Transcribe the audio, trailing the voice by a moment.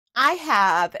I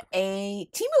have a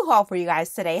Temu haul for you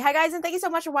guys today. Hi guys, and thank you so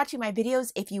much for watching my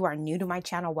videos. If you are new to my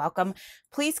channel, welcome.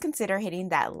 Please consider hitting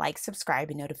that like, subscribe,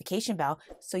 and notification bell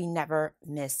so you never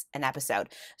miss an episode.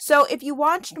 So if you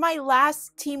watched my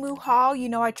last Temu haul, you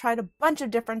know I tried a bunch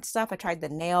of different stuff. I tried the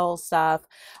nail stuff.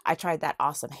 I tried that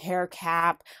awesome hair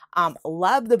cap.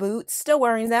 Love the boots. Still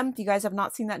wearing them. If you guys have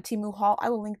not seen that Temu haul, I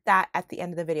will link that at the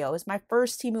end of the video. It was my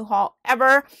first Temu haul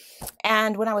ever.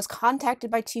 And when I was contacted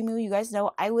by Temu, you guys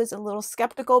know I was a little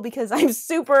skeptical because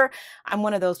I'm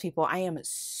one of those people. I am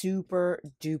super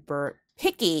duper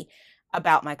picky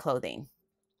about my clothing.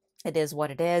 It is what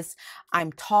it is.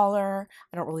 I'm taller.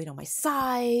 I don't really know my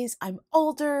size. I'm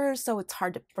older, so it's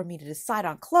hard for me to decide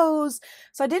on clothes.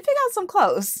 So I did pick out some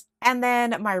clothes. And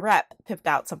then my rep picked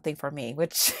out something for me,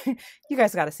 which you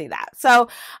guys got to see that. So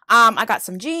I got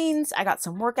some jeans. I got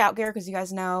some workout gear because you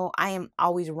guys know I am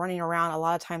always running around. A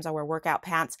lot of times I wear workout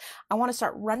pants. I want to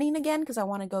start running again because I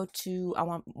want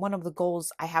one of the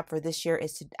goals I have for this year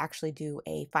is to actually do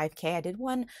a 5K. I did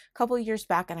one a couple of years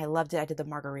back and I loved it. I did the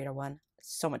margarita one.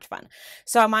 So much fun.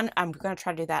 So I'm gonna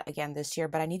try to do that again this year,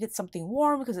 but I needed something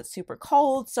warm because it's super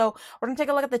cold. So we're gonna take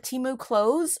a look at the Temu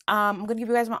clothes. I'm gonna give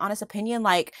you guys my honest opinion,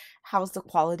 like how's the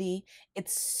quality.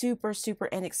 It's super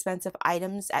inexpensive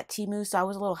items at Temu, so I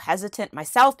was a little hesitant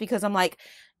myself because I'm like,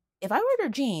 if I order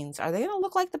jeans, are they going to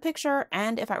look like the picture?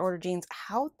 And if I order jeans,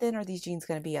 how thin are these jeans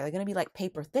going to be? Are they going to be like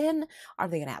paper thin? Are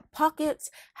they going to have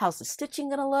pockets? How's the stitching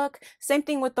going to look? Same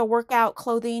thing with the workout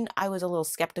clothing. I was a little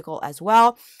skeptical as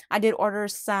well. I did order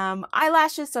some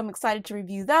eyelashes, so I'm excited to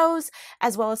review those,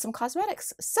 as well as some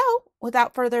cosmetics. So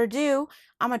without further ado,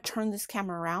 I'm going to turn this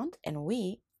camera around and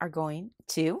we are going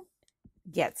to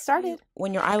get started.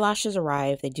 When your eyelashes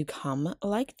arrive, they do come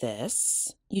like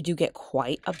this. You do get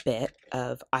quite a bit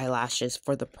of eyelashes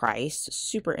for the price,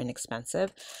 super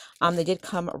inexpensive. They did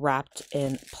come wrapped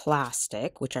in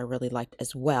plastic, which I really liked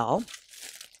as well.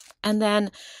 And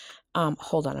then,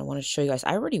 hold on, I want to show you guys.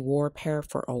 I already wore a pair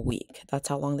for a week. That's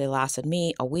how long they lasted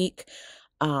me, a week.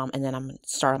 And then I'm going to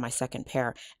start on my second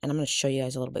pair, and I'm going to show you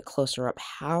guys a little bit closer up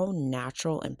how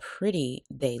natural and pretty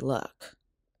they look.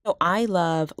 So I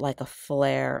love like a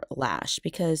flare lash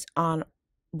because on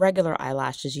regular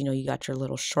eyelashes, you know, you got your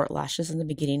little short lashes in the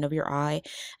beginning of your eye,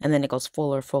 and then it goes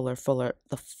fuller. The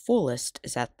fullest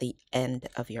is at the end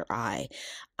of your eye.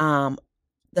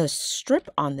 The strip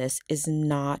on this is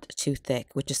not too thick,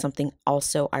 which is something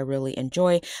also I really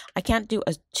enjoy. I can't do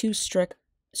a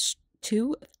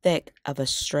too thick of a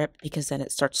strip because then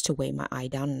it starts to weigh my eye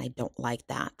down and I don't like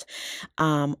that.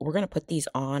 We're going to put these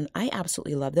on. I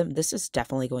absolutely love them. This is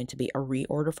definitely going to be a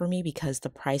reorder for me because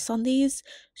the price on these,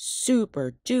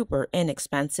 super duper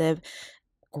inexpensive.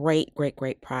 Great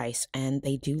price. And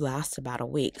they do last about a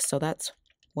week. So that's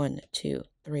 1, 2,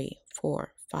 3,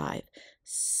 4, 5,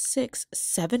 6,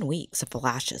 7 weeks of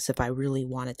lashes. If I really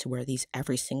wanted to wear these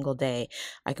every single day,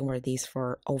 I can wear these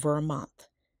for over a month.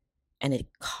 And it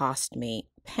cost me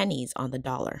pennies on the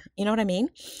dollar. You know what I mean?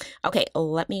 Okay,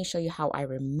 let me show you how I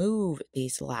remove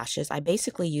these lashes. I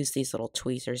basically use these little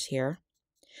tweezers here,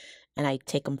 and I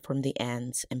take them from the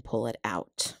ends and pull it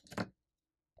out.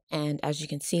 And as you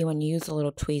can see, when you use the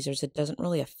little tweezers, it doesn't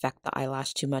really affect the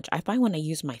eyelash too much. I find when I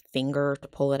use my finger to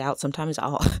pull it out, sometimes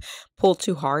I'll pull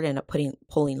too hard and end up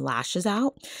pulling lashes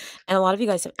out. And a lot of you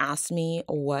guys have asked me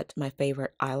what my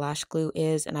favorite eyelash glue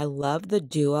is, and I love the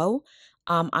Duo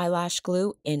eyelash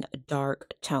glue in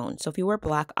dark tone. So if you wear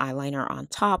black eyeliner on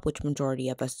top, which majority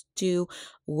of us do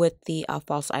with the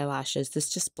false eyelashes, this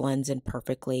just blends in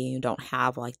perfectly. You don't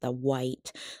have like the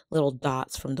white little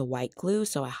dots from the white glue.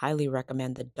 So I highly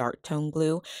recommend the dark tone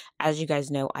glue. As you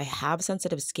guys know, I have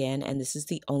sensitive skin and this is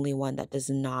the only one that does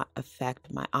not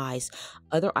affect my eyes.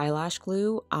 Other eyelash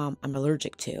glue I'm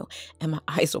allergic to and my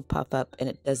eyes will puff up and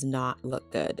it does not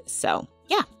look good. So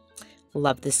yeah,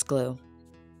 love this glue.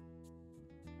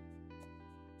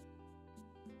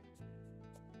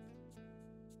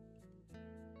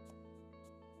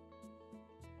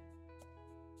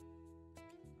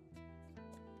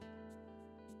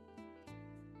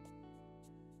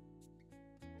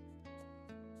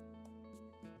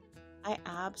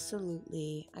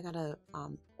 I gotta,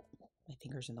 my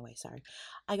finger's in the way, sorry.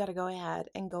 I gotta go ahead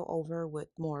and go over with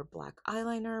more black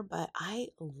eyeliner, but I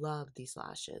love these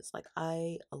lashes. Like,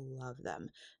 I love them.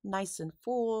 Nice and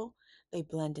full. They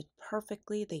blended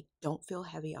perfectly. They don't feel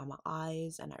heavy on my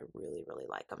eyes, and I really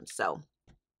like them. So,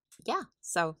 yeah.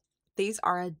 So, these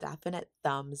are a definite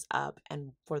thumbs up,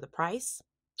 and for the price,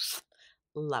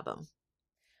 love them.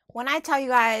 When I tell you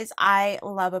guys I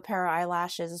love a pair of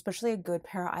eyelashes, especially a good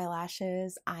pair of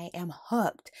eyelashes, I am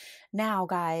hooked. Now,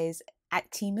 guys,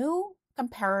 at Temu,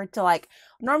 compared to like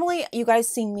normally you guys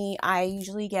see me, I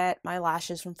usually get my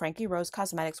lashes from Frankie Rose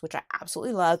Cosmetics, which I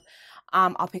absolutely love.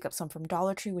 I'll pick up some from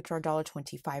Dollar Tree, which are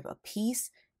 $1.25 a piece.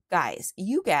 Guys,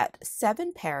 you get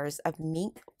 7 pairs of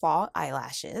Mink fall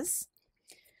eyelashes,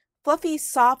 fluffy,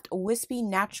 soft, wispy,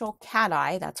 natural cat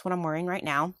eye. That's what I'm wearing right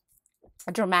now.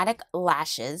 Dramatic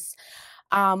lashes.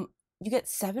 You get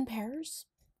 7 pairs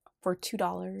for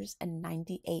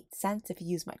 $2.98. If you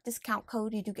use my discount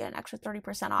code, you do get an extra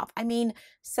 30% off. I mean,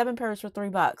 7 pairs for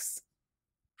 $3.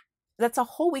 That's a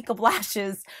whole week of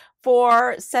lashes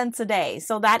for cents a day.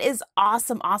 So that is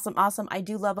awesome, awesome, awesome. I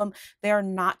do love them. They're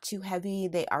not too heavy.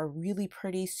 They are really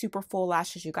pretty, super full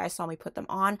lashes. You guys saw me put them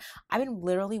on. I've been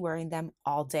literally wearing them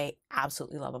all day.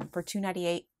 Absolutely love them. For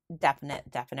 $2.98,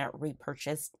 definite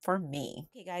repurchase for me.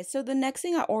 Okay guys, so the next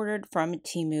thing I ordered from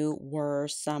Temu were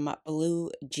some blue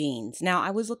jeans. Now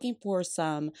I was looking for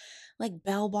some like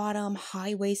bell-bottom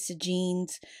high-waisted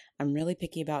jeans. I'm really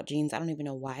picky about jeans. I don't even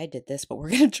know why I did this, but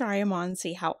we're gonna try them on,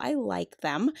 see how I like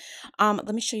them.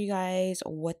 Let me show you guys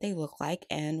what they look like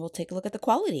and we'll take a look at the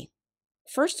quality.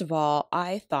 First of all,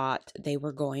 I thought they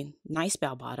were going nice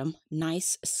bell bottom,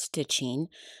 nice stitching.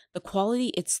 The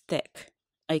quality, it's thick.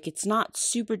 Like, it's not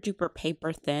super duper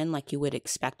paper thin like you would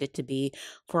expect it to be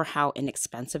for how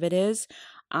inexpensive it is.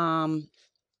 I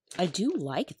do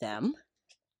like them.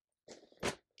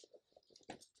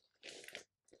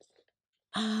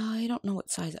 I don't know what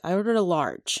size. I ordered a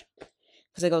large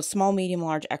because I go small, medium,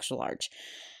 large, extra large.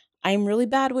 I'm really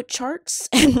bad with charts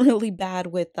and really bad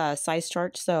with size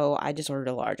charts, so I just ordered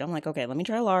a large. I'm like, okay, let me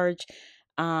try a large.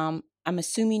 I'm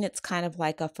assuming it's kind of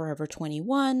like a Forever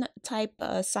 21 type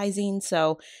sizing.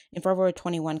 So in Forever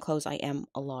 21 clothes, I am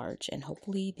a large, and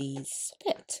hopefully these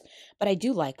fit. But I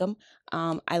do like them.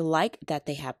 I like that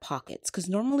they have pockets, because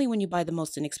normally when you buy the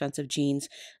most inexpensive jeans,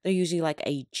 they're usually like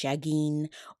a jegging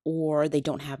or they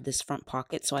don't have this front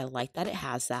pocket. So I like that it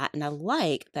has that. And I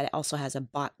like that it also has a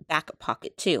back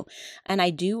pocket too. And I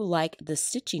do like the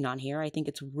stitching on here. I think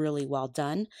it's really well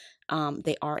done.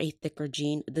 They are a thicker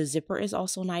jean. The zipper is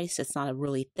also nice. It's not a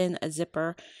really thin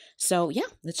zipper. So yeah,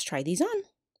 let's try these on.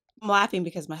 I'm laughing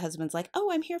because my husband's like,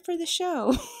 oh, I'm here for the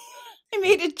show. I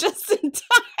made it just in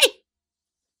time.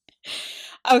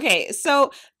 Okay,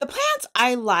 so the pants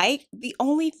I like. The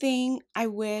only thing I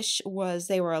wish was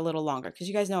they were a little longer, because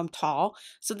you guys know I'm tall.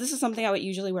 So this is something I would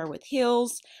usually wear with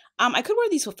heels. I could wear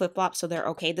these with flip-flops, so they're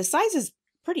okay. The size is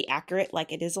pretty accurate,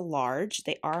 like it is a large.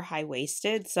 They are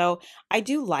high-waisted, so I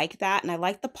do like that, and I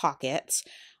like the pockets.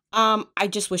 I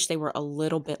just wish they were a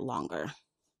little bit longer.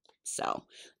 So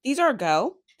these are a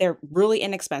go. They're really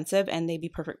inexpensive, and they'd be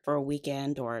perfect for a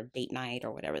weekend or a date night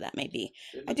or whatever that may be.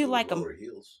 I do like them.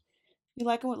 Heels. You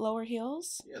like them with lower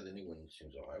heels? Yeah, then you wouldn't seem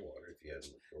so high water if you had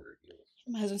them with shorter heels.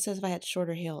 My husband says if I had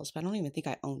shorter heels, but I don't even think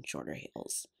I own shorter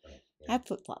heels. Oh, yeah. I have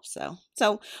flip-flops though.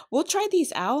 So we'll try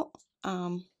these out.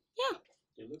 Yeah.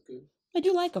 They look good. I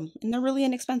do like them, and they're really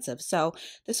inexpensive. So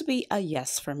this would be a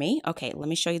yes for me. Okay, let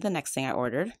me show you the next thing I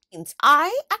ordered.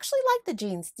 I actually like the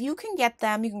jeans. You can get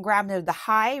them. You can grab them. The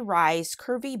high-rise,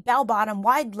 curvy, bell-bottom,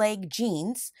 wide-leg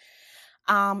jeans.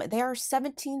 They are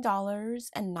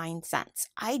 $17.09.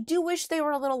 I do wish they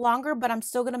were a little longer, but I'm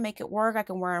still going to make it work. I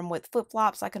can wear them with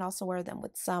flip-flops. I can also wear them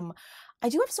with some, I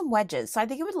do have some wedges. So I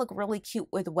think it would look really cute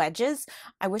with wedges.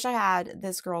 I wish I had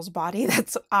this girl's body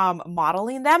that's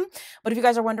modeling them. But if you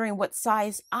guys are wondering what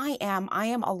size I am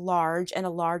a large, and a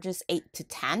large is 8 to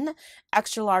 10.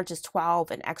 Extra large is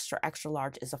 12, and extra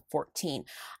large is a 14.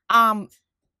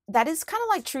 That is kind of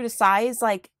like true to size.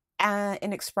 Like,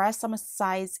 in Express, I'm a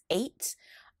size 8.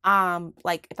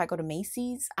 Like if I go to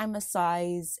Macy's, I'm a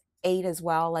size 8 as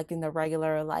well, like in the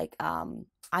regular like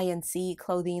INC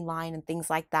clothing line and things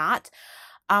like that.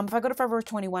 If I go to Forever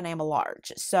 21, I am a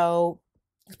large. So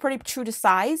it's pretty true to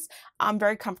size. I'm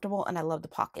very comfortable, and I love the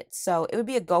pockets. So it would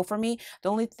be a go for me.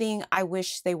 The only thing I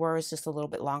wish they were is just a little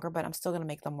bit longer, but I'm still going to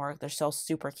make them work. They're so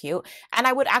super cute. And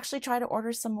I would actually try to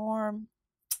order some more.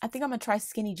 I think I'm going to try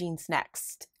skinny jeans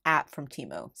next from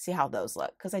Temu. See how those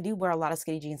look, because I do wear a lot of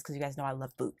skinny jeans, because you guys know I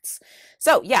love boots.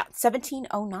 So yeah,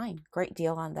 $17.09. Great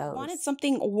deal on those. I wanted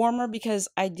something warmer because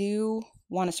I do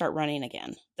want to start running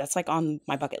again. That's like on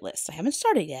my bucket list. I haven't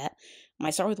started yet. I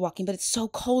might start with walking, but it's so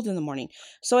cold in the morning.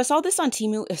 So I saw this on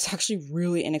Temu. It's actually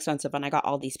really inexpensive, and I got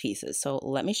all these pieces. So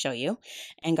let me show you.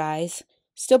 And guys,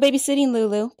 still babysitting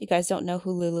Lulu. If you guys don't know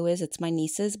who Lulu is, it's my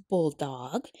niece's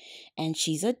bulldog, and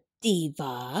she's a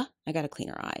diva. I gotta clean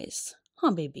her eyes. Huh,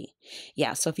 baby?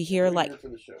 Yeah, so if you hear like,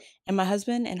 and my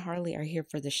husband and Harley are here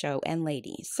for the show, and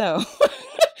lady. So,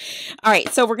 all right,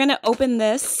 so we're gonna open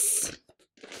this,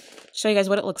 show you guys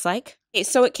what it looks like. Okay,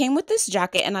 so it came with this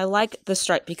jacket, and I like the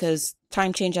stripe because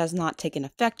Time change has not taken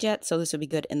effect yet, so this will be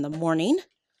good in the morning.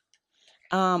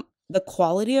 The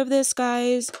quality of this,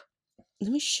 guys,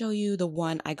 let me show you the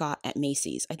one I got at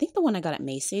Macy's. I think the one I got at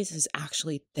Macy's is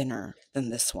actually thinner than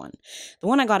this one. The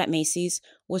one I got at Macy's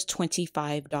was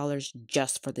 $25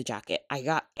 just for the jacket. I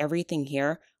got everything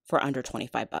here for under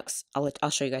 25 bucks. I'll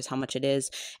show you guys how much it is.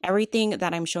 Everything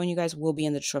that I'm showing you guys will be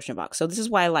in the description box. So this is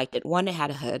why I liked it. One, it had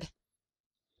a hood,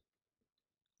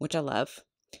 which I love.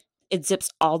 It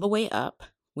zips all the way up,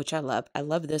 which I love. I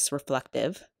love this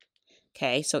reflective.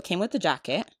 Okay, so it came with the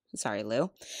jacket. Sorry,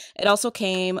 Lou. It also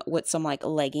came with some like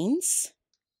leggings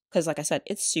because like I said,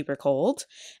 it's super cold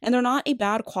and they're not a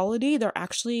bad quality. They're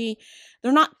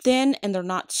not thin and they're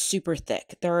not super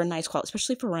thick. They're a nice quality,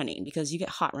 especially for running because you get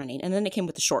hot running. And then it came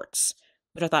with the shorts,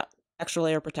 which I thought extra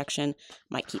layer of protection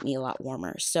might keep me a lot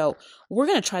warmer. So we're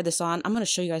going to try this on. I'm going to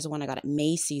show you guys the one I got at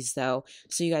Macy's though,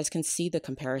 so you guys can see the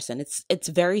comparison. It's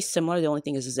very similar. The only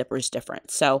thing is the zipper is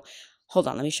different. So hold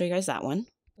on, let me show you guys that one.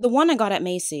 The one I got at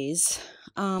Macy's,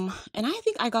 and I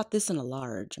think I got this in a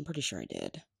large. I'm pretty sure I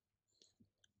did.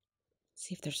 Let's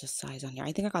see if there's a size on here.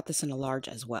 I think I got this in a large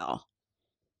as well.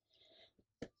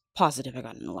 Positive I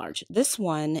got in a large. This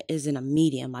one is in a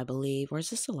medium, I believe. Or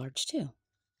is this a large too?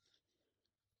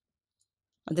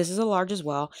 This is a large as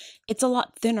well. It's a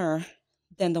lot thinner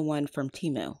than the one from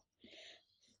Temu.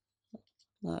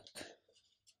 Look.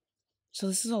 So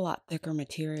this is a lot thicker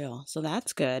material. So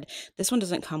that's good. This one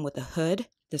doesn't come with a hood.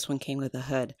 This one came with a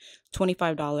hood.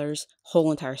 $25,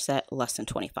 whole entire set, less than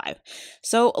 $25.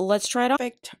 So let's try it on.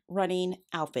 Perfect running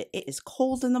outfit. It is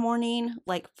cold in the morning,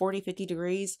 like 40, 50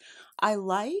 degrees. I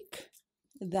like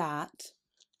that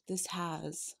this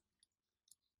has,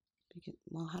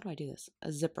 well, how do I do this?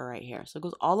 A zipper right here. So it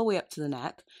goes all the way up to the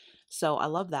neck. So I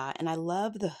love that. And I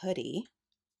love the hoodie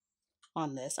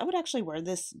on this. I would actually wear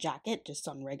this jacket just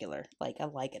on regular. Like, I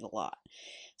like it a lot.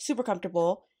 Super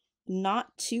comfortable.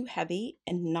 Not too heavy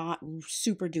and not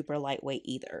super duper lightweight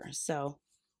either. So,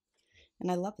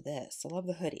 and I love this. I love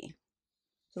the hoodie.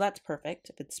 So that's perfect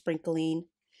if it's sprinkling.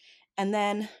 And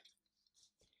then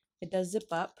it does zip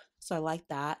up. So I like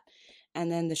that.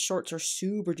 And then the shorts are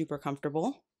super duper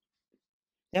comfortable.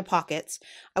 They have pockets.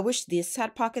 I wish this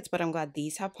had pockets, but I'm glad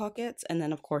these have pockets. And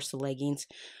then of course the leggings,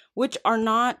 which are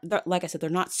not, like I said, they're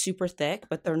not super thick,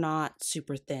 but they're not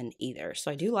super thin either.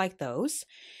 So I do like those.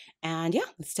 And yeah,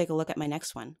 let's take a look at my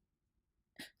next one.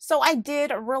 So I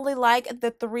did really like the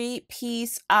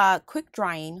 3-piece quick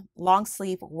drying long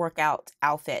sleeve workout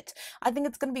outfit. I think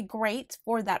it's going to be great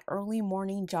for that early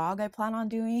morning jog I plan on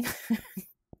doing.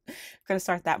 Going to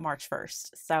start that March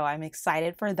 1st. So I'm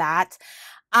excited for that.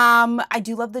 I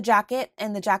do love the jacket,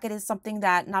 and the jacket is something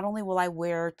that not only will I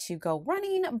wear to go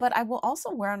running, but I will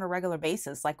also wear on a regular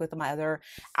basis, like with my other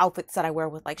outfits that I wear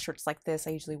with like shirts like this.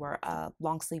 I usually wear a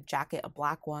long sleeve jacket, a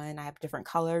black one. I have different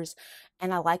colors,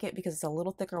 and I like it because it's a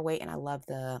little thicker weight, and I love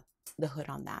the hood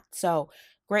on that. So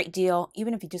great deal.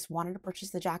 Even if you just wanted to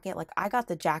purchase the jacket, like I got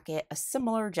the jacket, a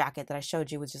similar jacket that I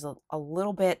showed you, which is a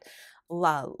little bit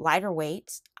lighter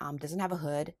weight, doesn't have a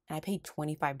hood, and I paid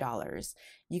 $25.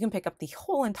 You can pick up the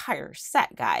whole entire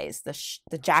set, guys.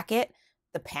 The jacket,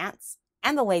 the pants,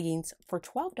 and the leggings for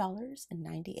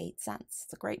 $12.98.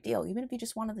 It's a great deal. Even if you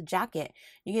just wanted the jacket,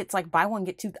 you get, it's like buy one,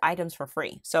 get 2 items for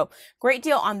free. So great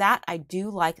deal on that. I do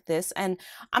like this, and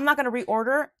I'm not going to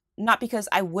reorder. Not because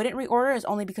I wouldn't reorder, it's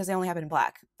only because they only have it in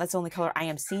black. That's the only color I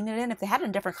am seeing it in. If they had it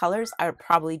in different colors, I would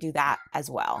probably do that as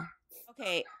well.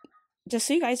 Okay, just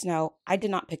so you guys know, I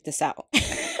did not pick this out.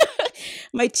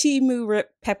 My Temu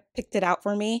rip picked it out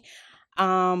for me.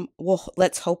 Well,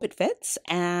 let's hope it fits,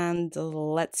 and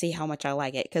let's see how much I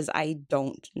like it, because I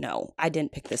don't know. I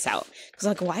didn't pick this out. Because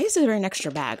like, why is there an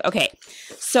extra bag? Okay,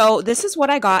 so this is what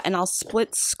I got, and I'll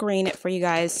split screen it for you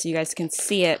guys so you guys can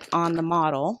see it on the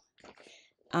model.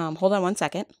 Hold on one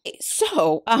second.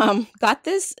 So, got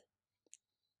this.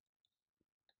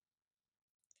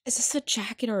 Is this a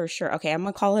jacket or a shirt? Okay, I'm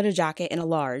gonna call it a jacket in a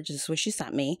large. This is what she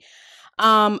sent me.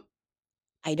 I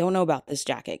don't know about this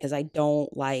jacket because I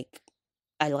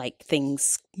like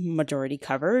things majority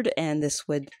covered, and this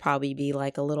would probably be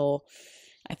like a little,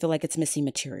 I feel like it's missing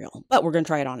material, but we're gonna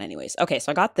try it on anyways. Okay,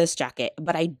 so I got this jacket,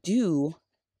 but I do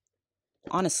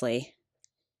honestly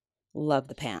love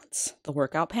the pants, the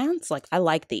workout pants. Like, I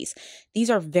like these. These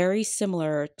are very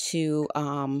similar to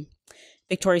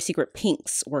Victoria's Secret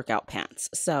Pink's workout pants.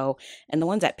 So, and the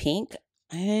ones at Pink,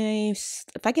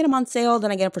 if I get them on sale,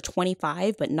 then I get them for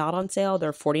 $25, but not on sale,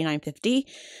 they're $49.50.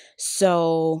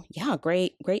 So yeah,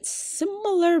 great,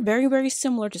 similar, very, very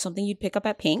similar to something you'd pick up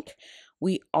at Pink.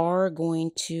 We are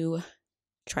going to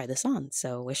try this on,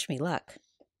 so wish me luck.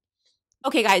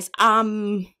 Okay, guys,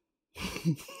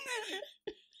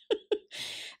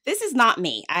 This is not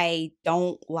me. I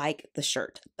don't like the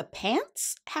shirt. The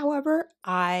pants, however,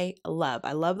 I love.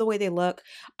 I love the way they look.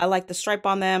 I like the stripe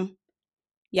on them.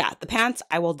 Yeah, the pants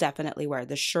I will definitely wear.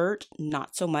 The shirt,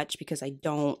 not so much because I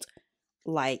don't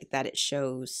like that it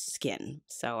shows skin.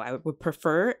 So I would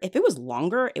prefer if it was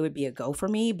longer, it would be a go for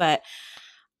me, but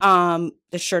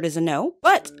the shirt is a no.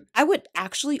 But I would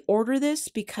actually order this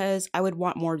because I would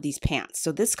want more of these pants.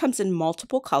 So this comes in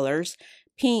multiple colors.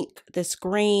 Pink, this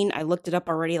green, I looked it up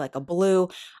already, like a blue.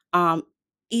 Um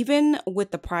Even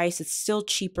with the price, it's still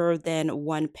cheaper than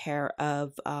one pair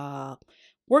of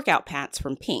workout pants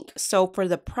from Pink. So for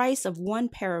the price of one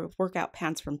pair of workout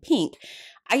pants from Pink,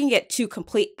 I can get two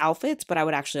complete outfits, but I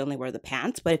would actually only wear the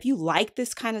pants. But if you like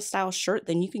this kind of style shirt,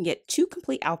 then you can get two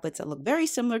complete outfits that look very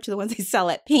similar to the ones they sell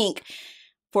at Pink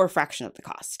for a fraction of the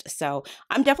cost. So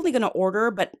I'm definitely going to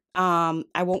order, but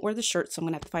I won't wear the shirt, so I'm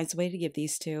going to have to find somebody to give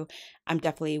these to. I'm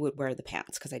definitely would wear the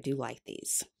pants because I do like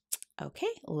these. Okay,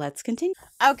 let's continue.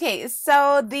 Okay,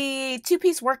 so the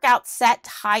two-piece workout set,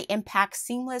 high impact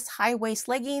seamless high waist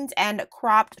leggings and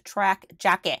cropped track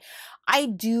jacket. I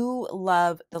do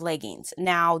love the leggings.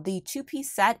 Now, the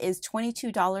two-piece set is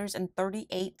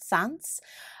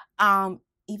 $22.38.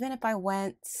 Even if I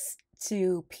went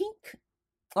to Pink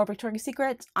or Victoria's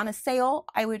Secret on a sale,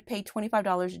 I would pay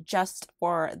 $25 just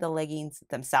for the leggings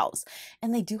themselves.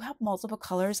 And they do have multiple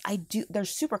colors. They're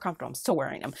super comfortable. I'm still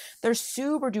wearing them. They're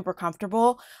super duper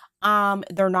comfortable.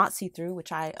 They're not see-through,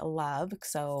 which I love.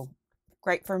 So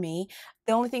great for me.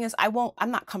 The only thing is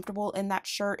I'm not comfortable in that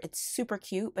shirt. It's super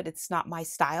cute, but it's not my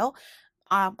style.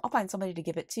 I'll find somebody to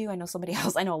give it to. I know somebody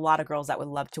else. I know a lot of girls that would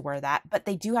love to wear that, but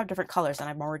they do have different colors and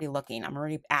I'm already looking. I'm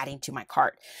already adding to my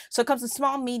cart. So it comes in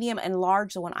small, medium, and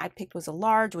large. The one I picked was a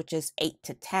large, which is 8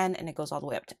 to 10, and it goes all the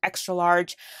way up to extra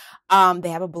large. They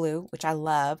have a blue, which I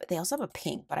love. They also have a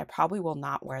pink, but I probably will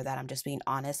not wear that. I'm just being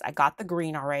honest. I got the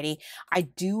green already. I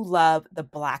do love the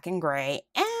black and gray,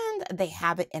 and they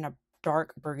have it in a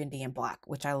dark burgundy and black,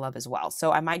 which I love as well.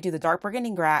 So I might do the dark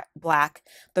burgundy black,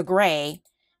 the gray,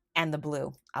 and the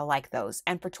blue. I like those.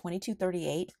 And for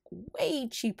 $22.38, way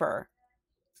cheaper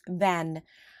than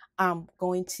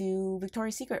going to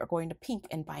Victoria's Secret or going to Pink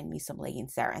and buying me some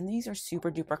leggings there. And these are super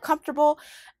duper comfortable,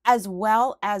 as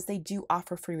well as they do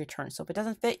offer free returns. So if it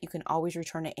doesn't fit, you can always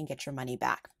return it and get your money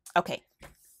back. Okay,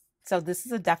 so this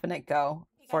is a definite go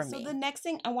for me. So the next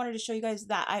thing I wanted to show you guys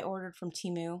that I ordered from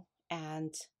Temu,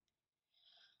 and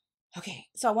okay,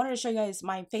 so I wanted to show you guys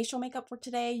my facial makeup for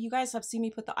today. You guys have seen me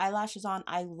put the eyelashes on.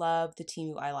 I love the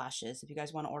Temu eyelashes. If you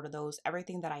guys want to order those,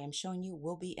 everything that I am showing you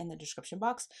will be in the description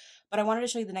box. But I wanted to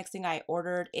show you the next thing I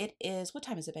ordered. It is, what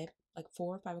time is it, babe? Like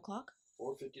 4 or 5 o'clock?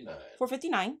 4:59.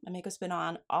 4:59. My makeup's been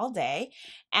on all day.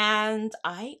 And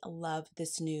I love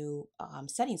this new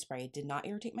setting spray. It did not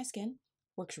irritate my skin.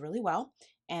 Works really well.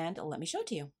 And let me show it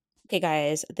to you. Okay,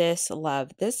 guys, this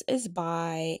is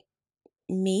by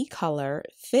Me Color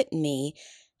Fit Me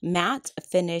Matte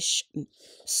Finish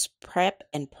Prep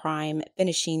and Prime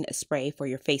Finishing Spray for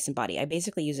your face and body. I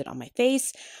basically use it on my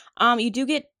face. You do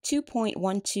get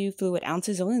 2.12 fluid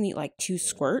ounces. You only need like 2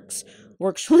 squirts.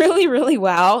 Works really, really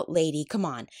well. Lady, come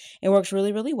on. It works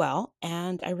really, really well,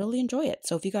 and I really enjoy it.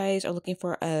 So if you guys are looking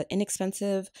for an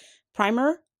inexpensive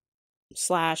primer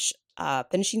slash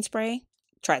finishing spray,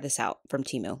 try this out from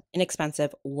Temu.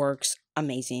 Inexpensive, works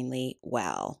amazingly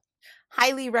well.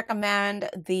 Highly recommend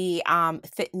the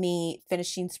Fit Me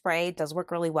finishing spray. It does work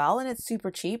really well, and it's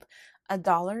super cheap,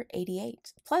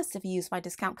 $1.88. Plus, if you use my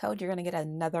discount code, you're going to get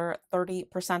another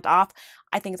 30% off.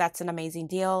 I think that's an amazing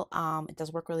deal. It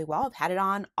does work really well. I've had it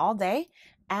on all day,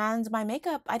 and my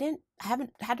makeup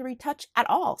haven't had to retouch at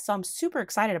all. So I'm super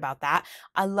excited about that.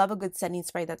 I love a good setting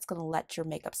spray that's going to let your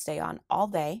makeup stay on all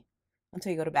day until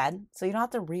you go to bed, so you don't have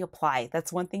to reapply.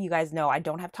 That's one thing you guys know. I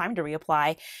don't have time to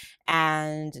reapply,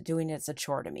 and doing it's a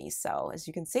chore to me. So as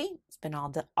you can see, it's been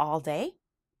all day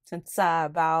since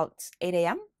about 8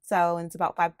 a.m. So it's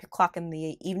about 5 o'clock in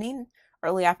the evening,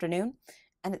 early afternoon,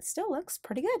 and it still looks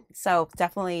pretty good. So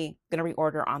definitely gonna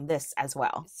reorder on this as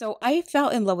well. So I fell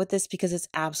in love with this because it's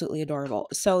absolutely adorable.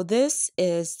 So this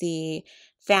is the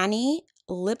Fanny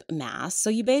lip mask.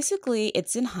 So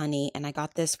it's in honey, and I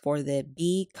got this for the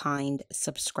Be Kind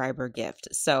subscriber gift.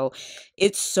 So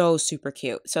it's so super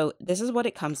cute. So this is what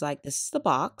it comes like. This is the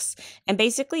box, and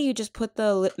basically you just put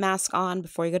the lip mask on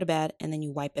before you go to bed, and then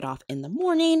you wipe it off in the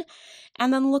morning.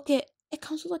 And then look, it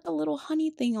comes with like a little honey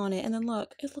thing on it, and then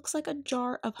look, it looks like a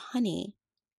jar of honey.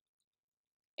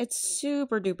 It's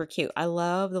super duper cute. I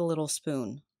love the little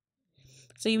spoon.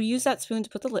 So you use that spoon to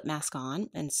put the lip mask on,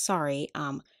 and sorry,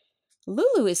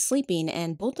 Lulu is sleeping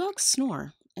and bulldogs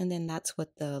snore. And then that's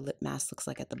what the lip mask looks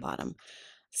like at the bottom.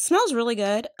 Smells really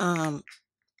good.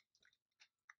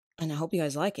 and I hope you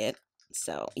guys like it.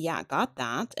 So yeah, got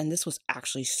that. And this was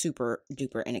actually super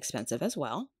duper inexpensive as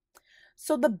well.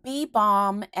 So the Bee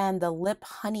Balm and the Lip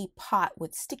Honey Pot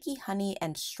with sticky honey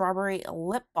and strawberry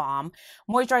lip balm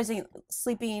moisturizing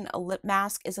sleeping lip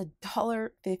mask is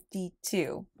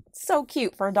 $1.52. So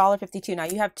cute for $1.52. Now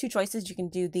you have two choices. You can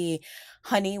do the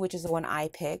honey, which is the one I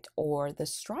picked, or the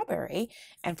strawberry.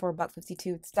 And for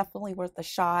 $1.52, it's definitely worth the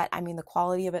shot. I mean, the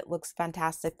quality of it looks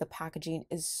fantastic. The packaging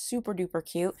is super duper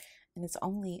cute. And it's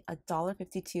only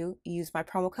 $1.52. Use my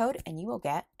promo code and you will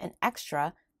get an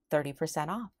extra 30%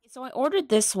 off. So I ordered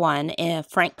this one in a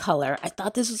Frank color. I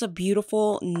thought this was a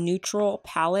beautiful neutral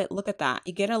palette. Look at that.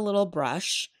 You get a little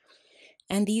brush.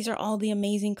 And these are all the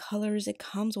amazing colors it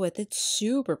comes with. It's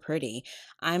super pretty.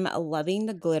 I'm loving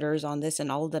the glitters on this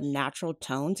and all of the natural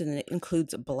tones. And it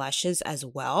includes blushes as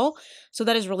well. So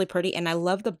that is really pretty. And I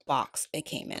love the box it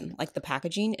came in. Like the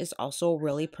packaging is also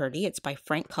really pretty. It's by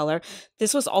Frank Color.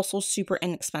 This was also super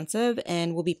inexpensive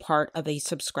and will be part of a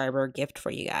subscriber gift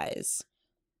for you guys.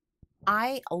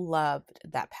 I loved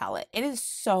that palette. It is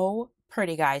so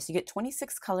pretty, guys. You get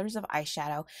 26 colors of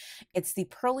eyeshadow. It's the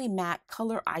Pearly Matte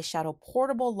Color Eyeshadow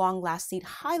Portable Long-Lasting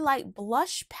Highlight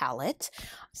Blush Palette.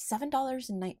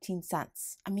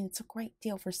 $7.19. I mean, it's a great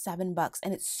deal for $7,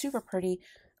 and it's super pretty.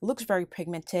 It looks very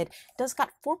pigmented. It does got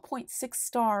 4.6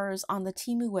 stars on the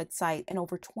Temu website and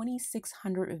over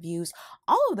 2,600 reviews,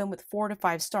 all of them with 4 to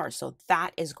 5 stars. So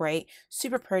that is great.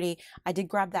 Super pretty. I did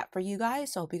grab that for you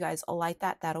guys. So I hope you guys like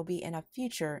that. That'll be in a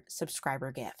future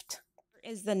subscriber gift.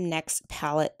 Here is the next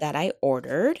palette that I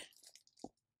ordered.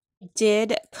 It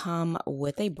did come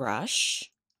with a brush,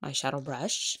 eyeshadow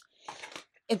brush.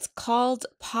 It's called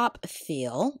Pop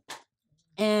Feel,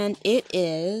 and it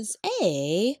is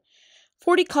a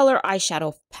 40 color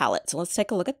eyeshadow palette. So let's take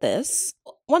a look at this.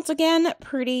 Once again,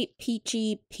 pretty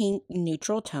peachy pink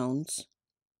neutral tones.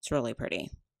 It's really pretty.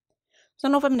 So I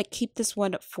don't know if I'm going to keep this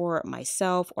one for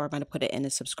myself or I'm going to put it in a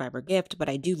subscriber gift, but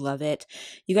I do love it.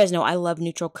 You guys know I love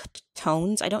neutral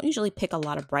tones. I don't usually pick a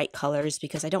lot of bright colors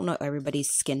because I don't know everybody's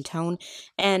skin tone,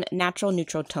 and natural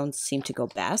neutral tones seem to go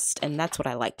best, and that's what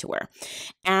I like to wear.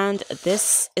 And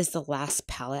this is the last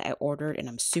palette I ordered, and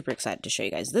I'm super excited to show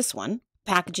you guys this one.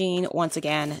 Packaging, once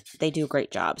again, they do a great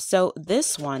job. So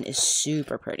this one is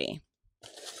super pretty.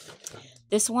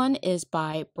 This one is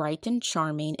by Bright and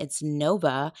Charming. It's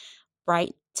Nova.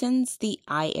 Brightens the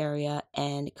eye area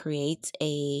and creates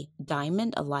a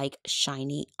diamond-like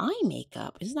shiny eye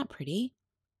makeup. Isn't that pretty?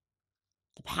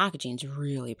 The packaging is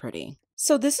really pretty.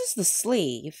 So this is the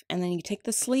sleeve, and then you take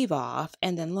the sleeve off,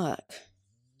 and then look.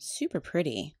 Super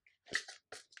pretty.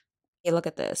 Hey, look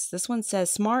at this. This one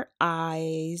says Smart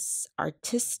Eyes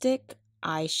Artistic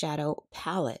Eyeshadow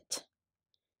Palette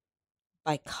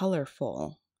by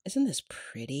Colorful. Isn't this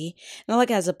pretty? And look,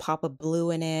 it has a pop of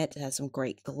blue in it. It has some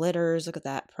great glitters. Look at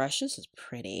that. Precious is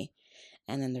pretty.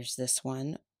 And then there's this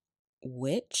one,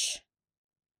 Witch.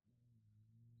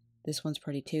 This one's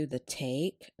pretty too. The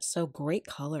Take. So great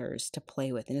colors to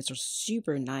play with. And it's a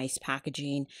super nice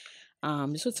packaging.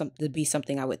 This would be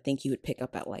something I would think you would pick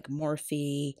up at like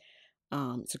Morphe.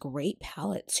 It's a great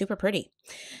palette, super pretty.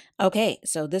 Okay,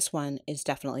 so this one is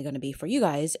definitely going to be for you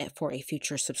guys for a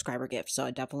future subscriber gift. So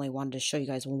I definitely wanted to show you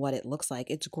guys what it looks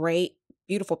like. It's great,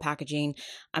 beautiful packaging.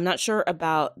 I'm not sure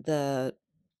about the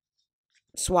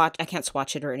swatch. I can't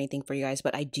swatch it or anything for you guys,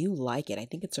 but I do like it. I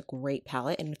think it's a great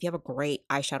palette. And if you have a great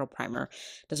eyeshadow primer,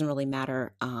 it doesn't really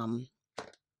matter.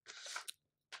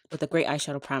 With a great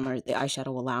eyeshadow primer, the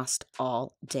eyeshadow will last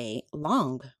all day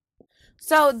long.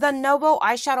 So the Novo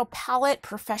Eyeshadow Palette,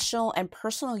 Professional and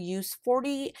Personal Use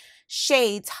 40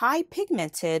 Shades High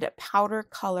Pigmented Powder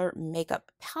Color Makeup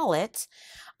Palette.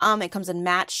 It comes in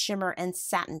matte, shimmer, and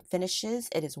satin finishes.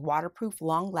 It is waterproof,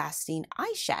 long-lasting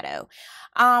eyeshadow.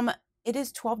 It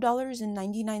is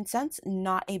 $12.99.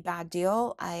 Not a bad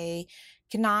deal. I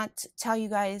cannot tell you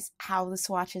guys how the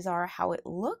swatches are, how it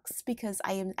looks, because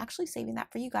I am actually saving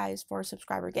that for you guys for a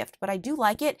subscriber gift. But I do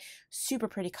like it. Super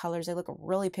pretty colors. They look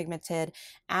really pigmented.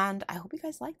 And I hope you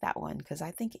guys like that one because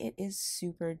I think it is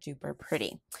super duper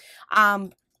pretty.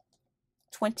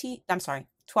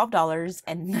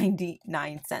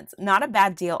 $12.99. Not a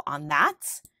bad deal on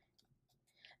that.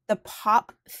 The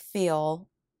Pop Feel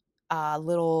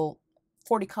little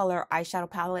 40 color eyeshadow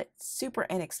palette, super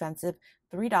inexpensive,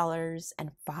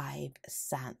 $3.05.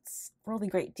 Really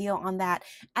great deal on that.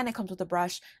 And it comes with a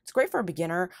brush. It's great for a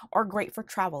beginner or great for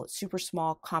travel. It's super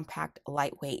small, compact,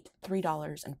 lightweight,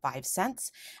 $3.05. And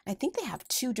I think they have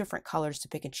 2 different colors to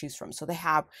pick and choose from. So they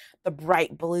have the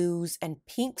bright blues and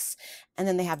pinks, and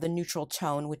then they have the neutral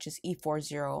tone, which is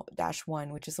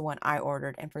E40-1, which is the one I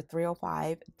ordered. And for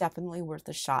 $3.05, definitely worth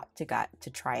a shot to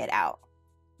try it out.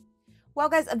 Well,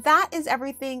 guys, that is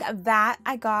everything that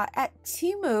I got at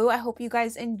Temu. I hope you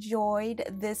guys enjoyed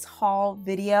this haul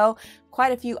video.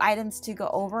 Quite a few items to go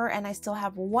over, and I still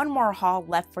have one more haul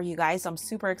left for you guys. So I'm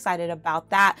super excited about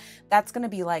that. That's going to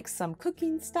be like some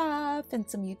cooking stuff and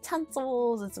some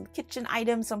utensils and some kitchen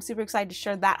items. So I'm super excited to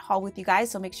share that haul with you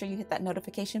guys. So make sure you hit that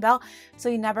notification bell so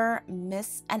you never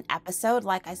miss an episode.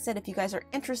 Like I said, if you guys are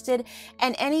interested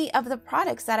in any of the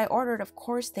products that I ordered, of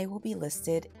course, they will be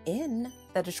listed in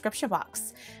the description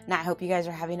box. Now, I hope you guys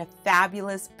are having a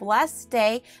fabulous, blessed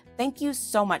day. Thank you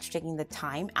so much for taking the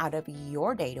time out of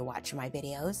your day to watch my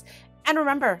videos. And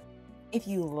remember, if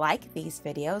you like these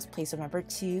videos, please remember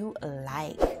to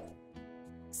like,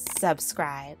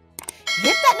 subscribe,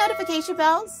 hit that notification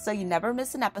bell so you never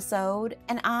miss an episode.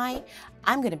 And I'm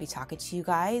going to be talking to you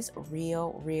guys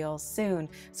real soon.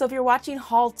 So if you're watching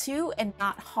haul 2 and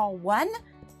not haul 1,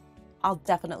 I'll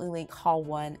definitely link haul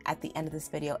 1 at the end of this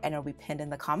video and it'll be pinned in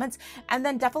the comments. And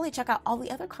then definitely check out all the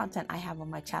other content I have on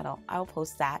my channel. I will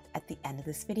post that at the end of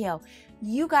this video.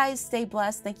 You guys stay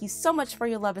blessed. Thank you so much for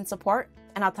your love and support,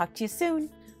 and I'll talk to you soon.